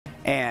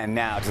And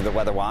now to the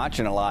Weather Watch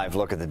and a live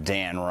look at the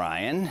Dan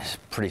Ryan.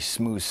 Pretty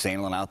smooth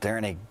sailing out there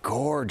and a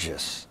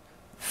gorgeous,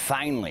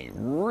 finally,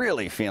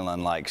 really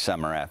feeling like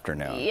summer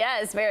afternoon.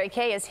 Yes, Mary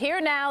Kay is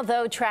here now,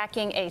 though,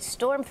 tracking a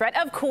storm threat,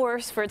 of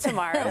course, for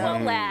tomorrow.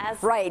 Won't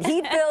last. Right.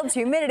 Heat builds,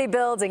 humidity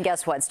builds, and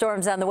guess what?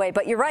 Storms on the way.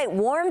 But you're right,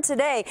 warm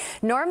today.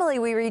 Normally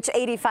we reach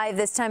 85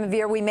 this time of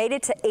year. We made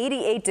it to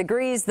 88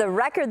 degrees. The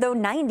record, though,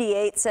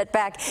 98 set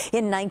back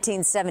in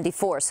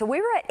 1974. So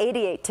we were at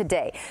 88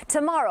 today.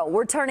 Tomorrow,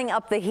 we're turning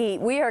up the heat.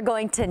 We are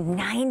going to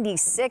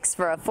 96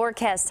 for a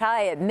forecast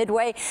high at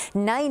Midway,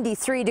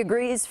 93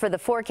 degrees for the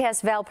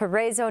forecast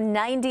Valparaiso,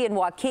 90 in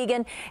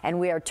Waukegan, and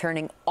we are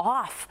turning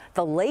off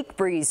the lake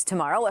breeze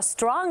tomorrow. A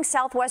strong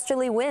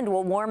southwesterly wind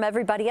will warm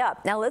everybody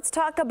up. Now let's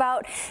talk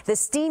about the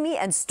steamy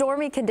and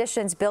stormy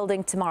conditions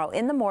building tomorrow.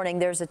 In the morning,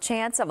 there's a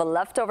chance of a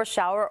leftover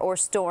shower or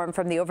storm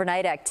from the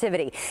overnight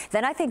activity.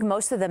 Then I think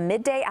most of the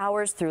midday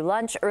hours through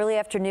lunch, early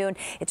afternoon,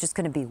 it's just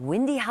going to be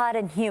windy, hot,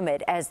 and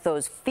humid as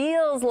those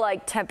feels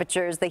like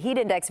temperatures, the heat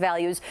index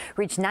values,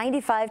 reach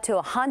 95 to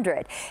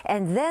 100.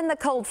 And then the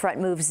cold front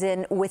moves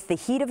in with the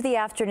heat of the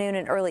afternoon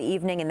and early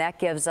evening, and that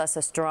gives us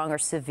a strong or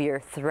severe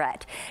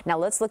threat. Now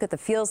let's look at the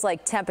feels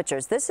like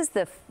temperatures. This is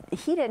the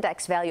heat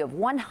index value of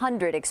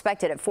 100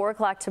 expected at 4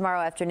 o'clock tomorrow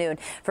afternoon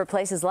for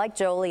places like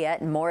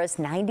Joliet and Morris,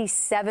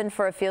 97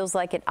 for a feels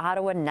like in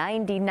Ottawa,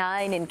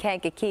 99 in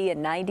Kankakee,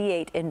 and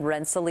 98 in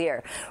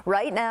Rensselaer.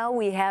 Right now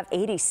we have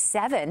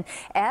 87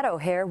 at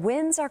O'Hare.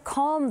 Winds are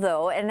calm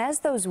though, and as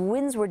those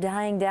winds were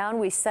dying down,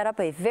 we set up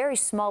a very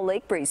small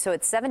lake breeze. So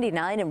it's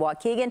 79 in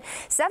Waukegan,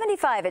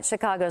 75 at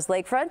Chicago's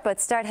lakefront, but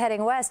start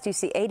heading west, you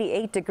see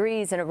 88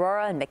 degrees in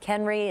Aurora and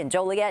McHenry and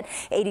Joliet,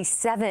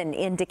 87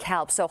 in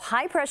DeKalb. So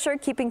high pressure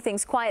keeping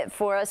things quiet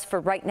for us for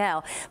right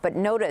now. But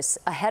notice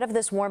ahead of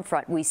this warm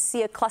front, we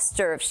see a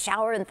cluster of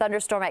shower and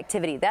thunderstorm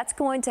activity. That's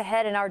going to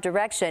head in our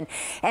direction.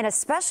 And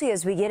especially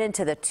as we get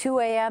into the 2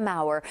 a.m.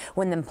 hour,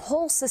 when the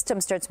whole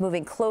system starts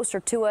moving closer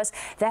to us,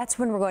 that's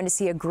when we're going to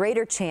see a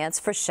greater chance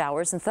for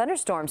showers and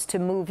thunderstorms to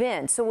move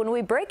in. So when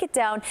we break it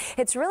down,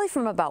 it's really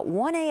from about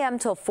 1 a.m.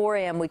 till 4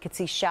 a.m. we could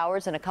see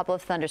showers and a couple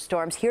of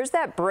thunderstorms. Here's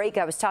that break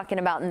I was talking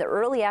about in the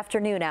early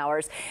afternoon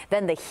hours.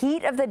 Then the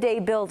heat of the day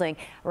building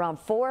around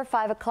 4 or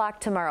 5 o'clock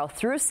tomorrow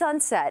through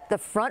sunset. The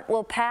front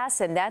will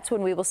pass, and that's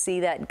when we will see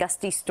that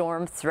gusty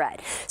storm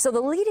threat. So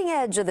the leading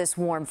edge of this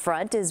warm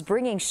front is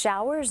bringing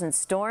showers and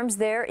storms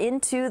there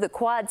into the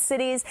Quad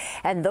Cities,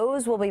 and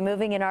those will be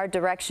moving in our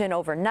direction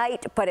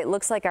overnight. But it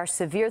looks like our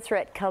severe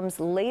threat comes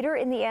later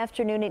in the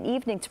afternoon and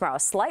evening tomorrow. A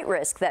slight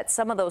risk that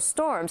some of those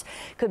storms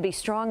could be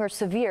strong or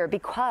severe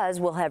because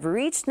we'll have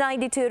reached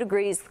 92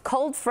 degrees. The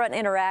cold front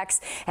interacts,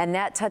 and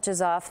that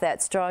touches off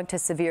that strong to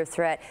severe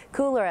threat.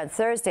 Cooler on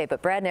Thursday,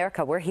 but Brad and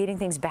Erica, we're heating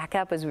things back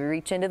up as we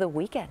reach into the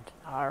weekend.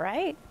 All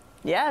right.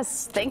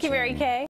 Yes. Thank you, Mary Kay.